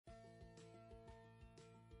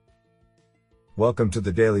Welcome to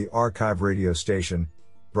the Daily Archive radio station,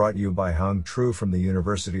 brought you by Hung Tru from the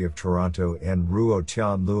University of Toronto and Ruo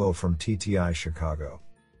Tian Luo from TTI Chicago.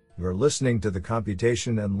 You are listening to the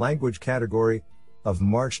Computation and Language category of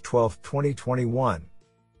March 12, 2021.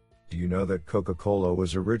 Do you know that Coca-Cola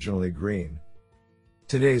was originally green?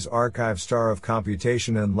 Today's archive star of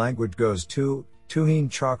computation and language goes to Tuhin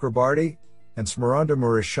Chakrabarti and Smaranda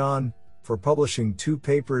Murishan for publishing 2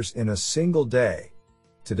 papers in a single day.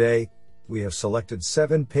 Today, we have selected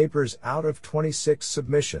 7 papers out of 26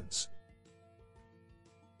 submissions.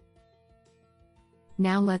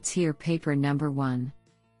 Now let's hear paper number 1.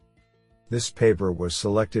 This paper was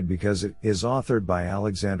selected because it is authored by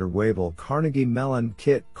Alexander Wabel, Carnegie Mellon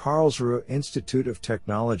Kit, Karlsruhe Institute of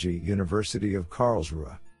Technology, University of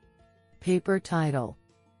Karlsruhe. Paper title: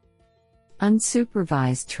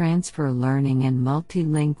 Unsupervised Transfer Learning and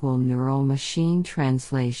Multilingual Neural Machine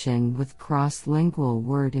Translation with Cross-Lingual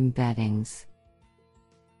Word Embeddings.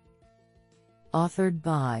 Authored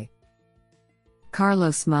by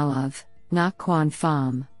Carlos Mulov, Naquan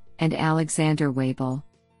Pham, and Alexander Wabel.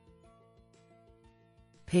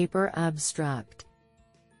 Paper abstract: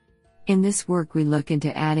 In this work we look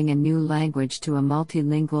into adding a new language to a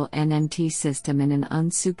multilingual NMT system in an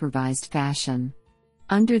unsupervised fashion.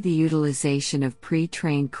 Under the utilization of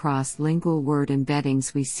pre-trained cross-lingual word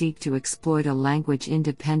embeddings, we seek to exploit a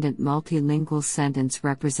language-independent multilingual sentence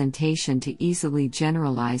representation to easily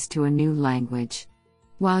generalize to a new language.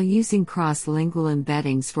 While using cross-lingual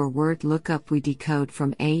embeddings for word lookup, we decode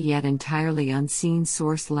from a yet entirely unseen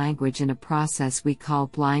source language in a process we call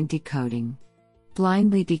blind decoding.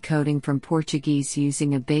 Blindly decoding from Portuguese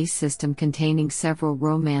using a base system containing several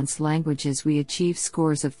Romance languages, we achieve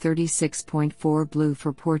scores of 36.4 blue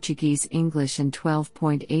for Portuguese English and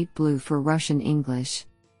 12.8 blue for Russian English.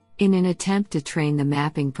 In an attempt to train the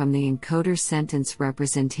mapping from the encoder sentence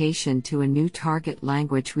representation to a new target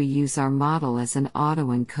language, we use our model as an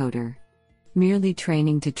autoencoder. Merely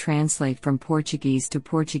training to translate from Portuguese to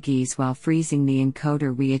Portuguese while freezing the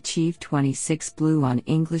encoder, we achieve 26 blue on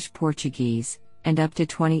English Portuguese, and up to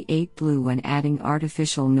 28 blue when adding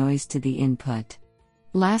artificial noise to the input.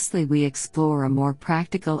 Lastly, we explore a more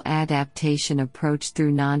practical adaptation approach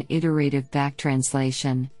through non-iterative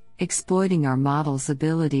backtranslation, exploiting our model's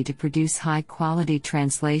ability to produce high-quality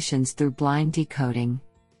translations through blind decoding.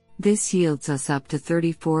 This yields us up to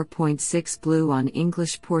 34.6 blue on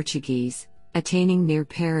English Portuguese, attaining near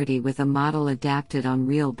parity with a model adapted on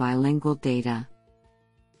real bilingual data.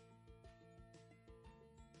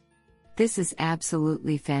 This is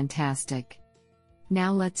absolutely fantastic.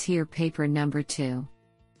 Now let's hear paper number 2.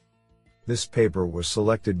 This paper was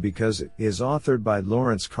selected because it is authored by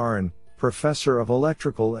Lawrence Karin, Professor of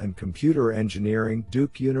Electrical and Computer Engineering,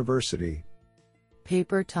 Duke University.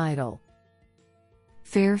 Paper title: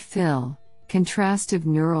 Fair Fill, Contrastive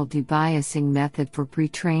Neural Debiasing Method for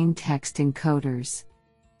Pre-trained Text Encoders.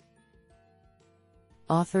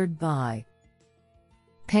 Authored by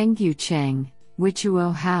Pengyu Cheng,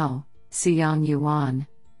 Wichuo Hao, Xiang Yuan,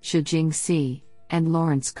 Shijing Si, and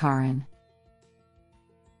Lawrence Karin.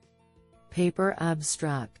 Paper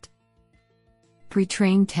abstract: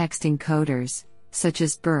 Pre-trained text encoders, such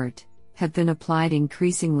as BERT, have been applied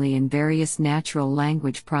increasingly in various natural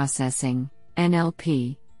language processing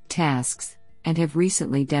 (NLP) tasks, and have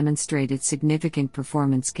recently demonstrated significant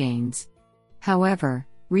performance gains. However,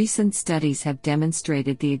 recent studies have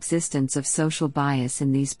demonstrated the existence of social bias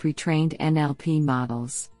in these pre-trained NLP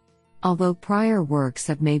models. Although prior works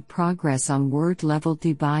have made progress on word-level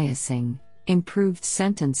debiasing, improved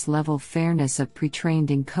sentence-level fairness of pre-trained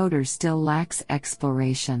encoders still lacks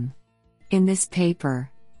exploration. In this paper,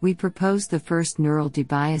 we propose the first neural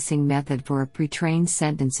debiasing method for a pre-trained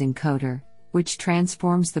sentence encoder, which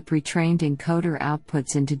transforms the pre-trained encoder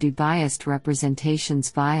outputs into debiased representations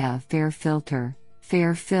via a fair filter,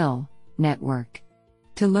 fair fill, network.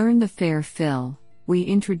 To learn the fair fill, we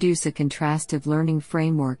introduce a contrastive learning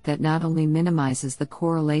framework that not only minimizes the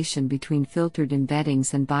correlation between filtered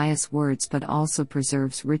embeddings and bias words but also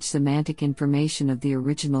preserves rich semantic information of the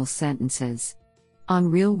original sentences. On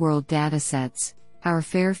real-world datasets, our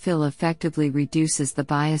fair fill effectively reduces the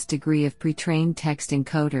bias degree of pre-trained text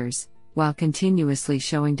encoders, while continuously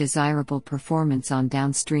showing desirable performance on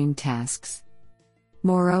downstream tasks.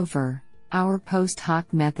 Moreover, our post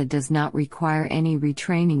hoc method does not require any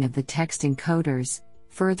retraining of the text encoders,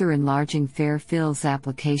 further enlarging fair fill's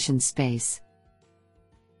application space.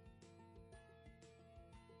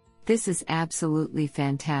 This is absolutely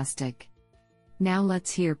fantastic. Now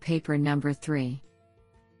let's hear paper number 3.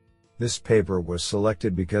 This paper was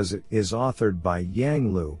selected because it is authored by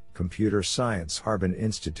Yang Liu, Computer Science, Harbin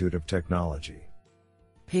Institute of Technology.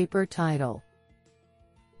 Paper title: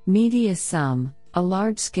 Media Sum, a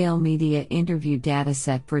large-scale media interview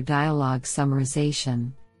dataset for dialogue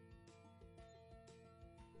summarization.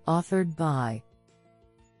 Authored by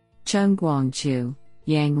Cheng Guangchu,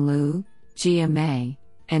 Yang Liu, Jia Mei,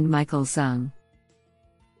 and Michael Zheng.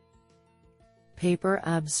 Paper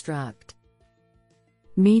abstract.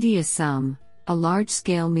 Media Sum, a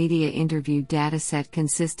large-scale media interview dataset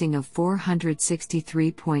consisting of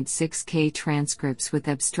 463.6K transcripts with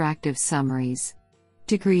abstractive summaries.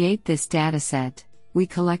 To create this dataset, we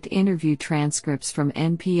collect interview transcripts from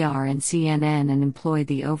NPR and CNN and employ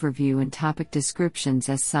the overview and topic descriptions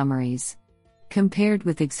as summaries. Compared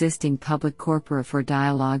with existing public corpora for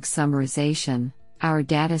dialogue summarization, our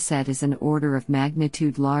dataset is an order of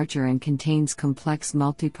magnitude larger and contains complex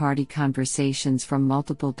multi-party conversations from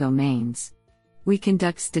multiple domains. We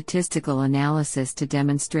conduct statistical analysis to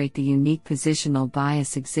demonstrate the unique positional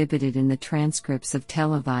bias exhibited in the transcripts of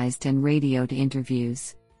televised and radioed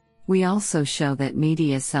interviews. We also show that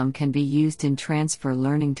media sum can be used in transfer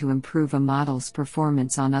learning to improve a model's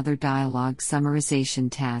performance on other dialogue summarization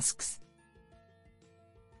tasks.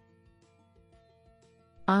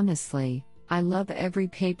 Honestly, I love every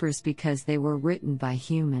papers because they were written by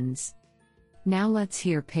humans. Now let's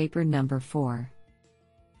hear paper number 4.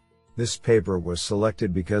 This paper was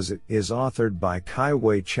selected because it is authored by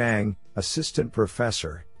Kai-Wei Chang, Assistant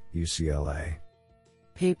Professor, UCLA.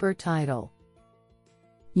 Paper title: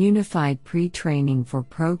 Unified Pre-Training for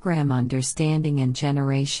Program Understanding and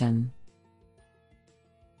Generation.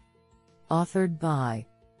 Authored by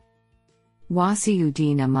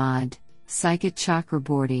Wasiuddin Ahmad, Saikat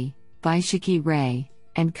Chakraborty, Vaishaki Ray,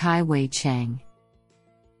 and Kai-Wei Chang.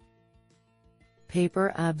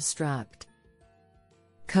 Paper abstract.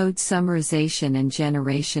 Code summarization and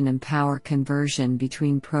generation empower conversion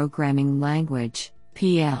between programming language,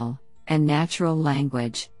 PL, and natural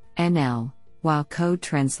language, NL, while code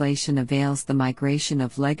translation avails the migration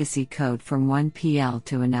of legacy code from one PL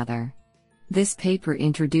to another. This paper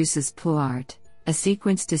introduces PLART, a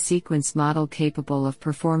sequence-to-sequence model capable of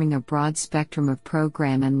performing a broad spectrum of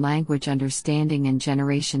program and language understanding and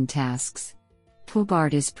generation tasks.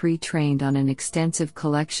 PLART is pre-trained on an extensive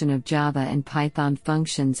collection of Java and Python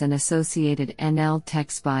functions and associated NL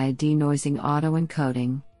text via denoising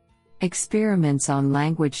autoencoding. Experiments on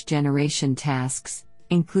language generation tasks,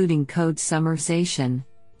 including code summarization,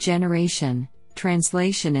 generation,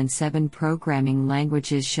 translation in 7 programming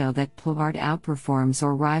languages, show that PLART outperforms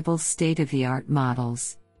or rivals state-of-the-art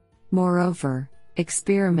models. Moreover,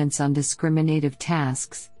 experiments on discriminative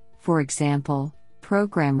tasks, for example,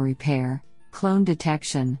 program repair, clone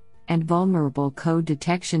detection, and vulnerable code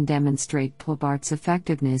detection, demonstrate PLART's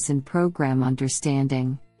effectiveness in program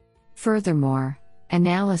understanding. Furthermore,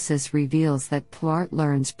 analysis reveals that PLART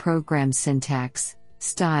learns program syntax,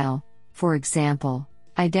 style, for example,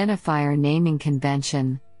 identifier naming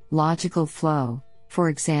convention, logical flow, for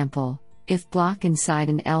example, if block inside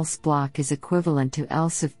an else block is equivalent to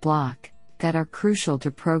else if block, that are crucial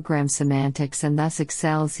to program semantics and thus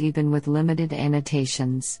excels even with limited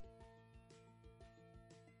annotations.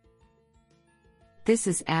 This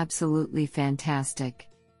is absolutely fantastic.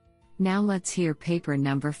 Now let's hear paper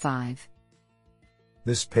number 5.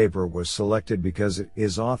 This paper was selected because it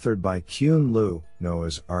is authored by Kyun Liu,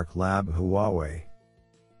 Noah's Ark Lab, Huawei.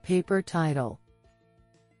 Paper title: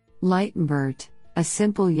 LightenBERT, a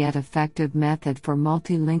simple yet effective method for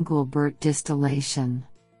multilingual BERT distillation.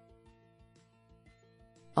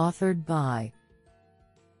 Authored by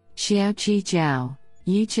Xiaoqi Zhao,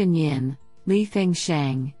 Yichen Yin, Lifeng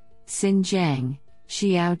Shang, Xin Zhang,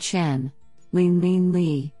 Xiao Chen, Linlin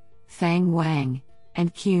Li, Fang Wang,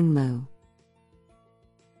 and Kyun Liu.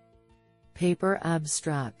 Paper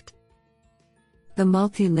abstract. The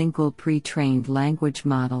multilingual pre-trained language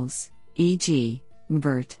models, e.g.,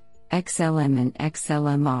 BERT, XLM and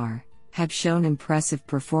XLMR, have shown impressive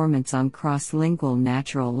performance on cross-lingual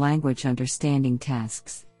natural language understanding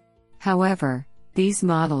tasks. However, these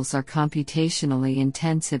models are computationally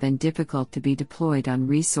intensive and difficult to be deployed on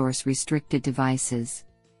resource-restricted devices.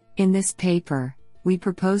 In this paper, we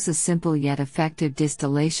propose a simple yet effective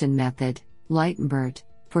distillation method, LightenBERT,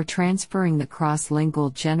 for transferring the cross-lingual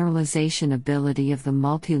generalization ability of the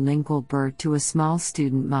multilingual BERT to a small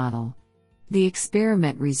student model. The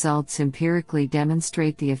experiment results empirically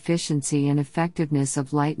demonstrate the efficiency and effectiveness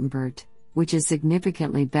of LightenBERT, which is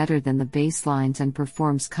significantly better than the baselines and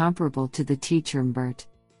performs comparable to the TeacherMBERT.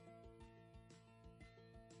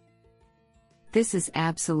 This is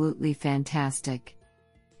absolutely fantastic.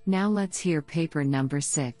 Now let's hear paper number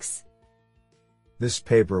 6. This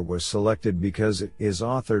paper was selected because it is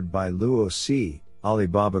authored by Luo C.,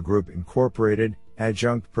 Alibaba Group Incorporated,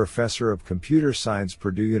 Adjunct Professor of Computer Science,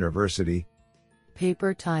 Purdue University.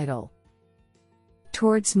 Paper title: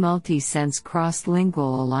 Towards Multi-Sense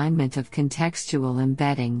Cross-Lingual Alignment of Contextual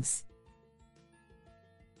Embeddings.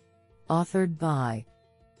 Authored by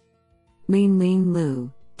Lin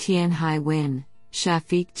Lu, Tianhai Wen,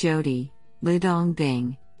 Shafiq Jodi, Lidong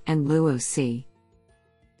Bing, and Luo C.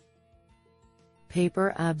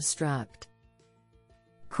 Paper abstract: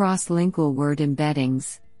 Cross-lingual word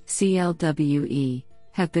embeddings, CLWE,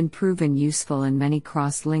 have been proven useful in many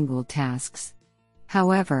cross-lingual tasks.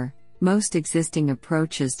 However, most existing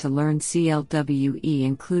approaches to learn CLWE,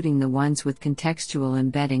 including the ones with contextual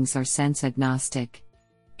embeddings, are sense-agnostic.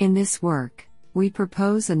 In this work, we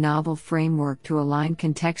propose a novel framework to align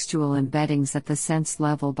contextual embeddings at the sense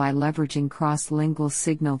level by leveraging cross-lingual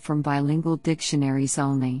signal from bilingual dictionaries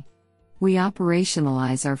only. We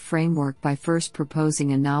operationalize our framework by first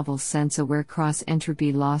proposing a novel sense-aware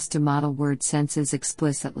cross-entropy loss to model word senses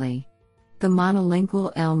explicitly. The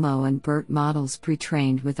monolingual Elmo and BERT models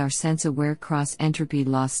pre-trained with our sense-aware cross-entropy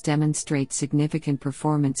loss demonstrate significant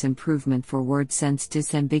performance improvement for word sense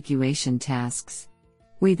disambiguation tasks.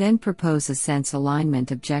 We then propose a sense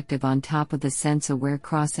alignment objective on top of the sense-aware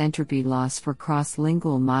cross-entropy loss for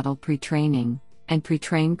cross-lingual model pre-training, and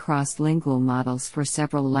pre-train cross-lingual models for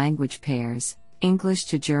several language pairs, English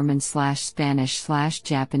to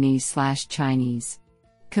German/Spanish/Japanese/Chinese.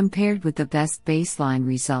 Compared with the best baseline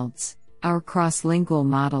results, our cross-lingual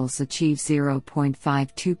models achieve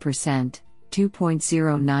 0.52%,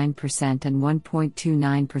 2.09% and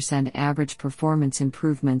 1.29% average performance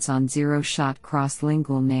improvements on zero-shot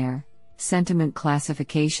cross-lingual NAIR, sentiment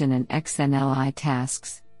classification and XNLI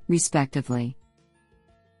tasks, respectively.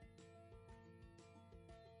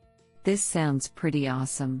 This sounds pretty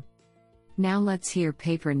awesome. Now let's hear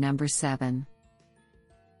paper number 7.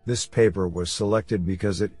 This paper was selected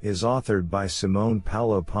because it is authored by Simone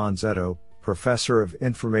Paolo Ponzetto, Professor of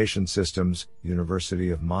Information Systems, University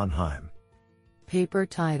of Mannheim. Paper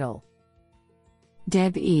title: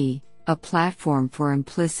 DEB-E, a platform for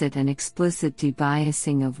implicit and explicit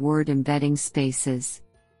debiasing of word embedding spaces.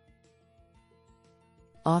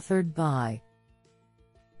 Authored by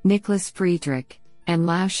Nicholas Friedrich, and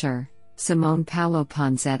Lauscher, Simone Paolo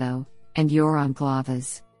Ponzetto, and Joran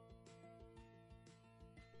Glavas.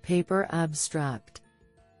 Paper abstract: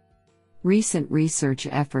 Recent research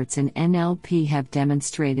efforts in NLP have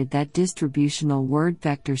demonstrated that distributional word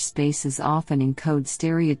vector spaces often encode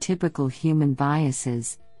stereotypical human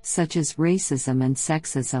biases, such as racism and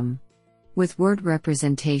sexism. With word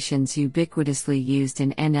representations ubiquitously used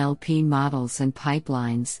in NLP models and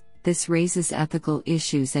pipelines, this raises ethical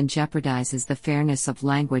issues and jeopardizes the fairness of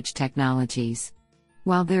language technologies.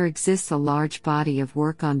 While there exists a large body of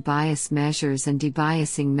work on bias measures and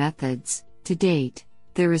debiasing methods, to date,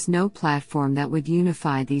 there is no platform that would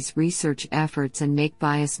unify these research efforts and make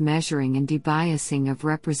bias measuring and debiasing of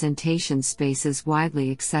representation spaces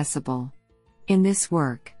widely accessible. In this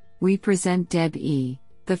work, we present DEB-E,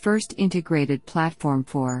 the first integrated platform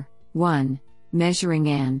for 1. Measuring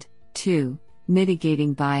and 2.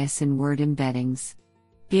 Mitigating bias in word embeddings.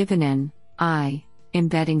 Given an I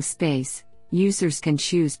embedding space, users can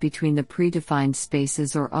choose between the predefined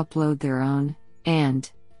spaces or upload their own,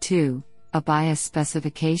 and 2. A bias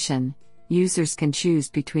specification, users can choose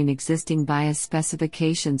between existing bias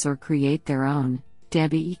specifications or create their own.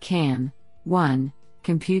 DEB-E can 1.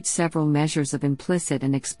 Compute several measures of implicit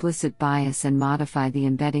and explicit bias and modify the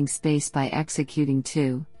embedding space by executing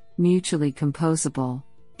 2. Mutually composable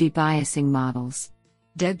debiasing models.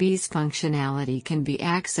 DEB-E's functionality can be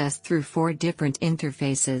accessed through 4 different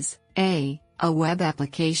interfaces: A web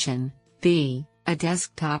application, B, a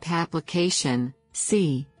desktop application,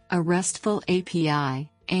 C, a RESTful API,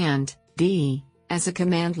 and D, as a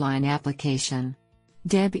command line application.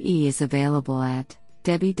 DEB-E is available at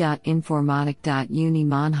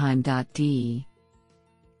debi.informatik.unimannheim.de.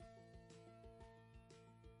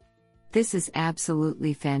 This is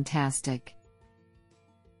absolutely fantastic.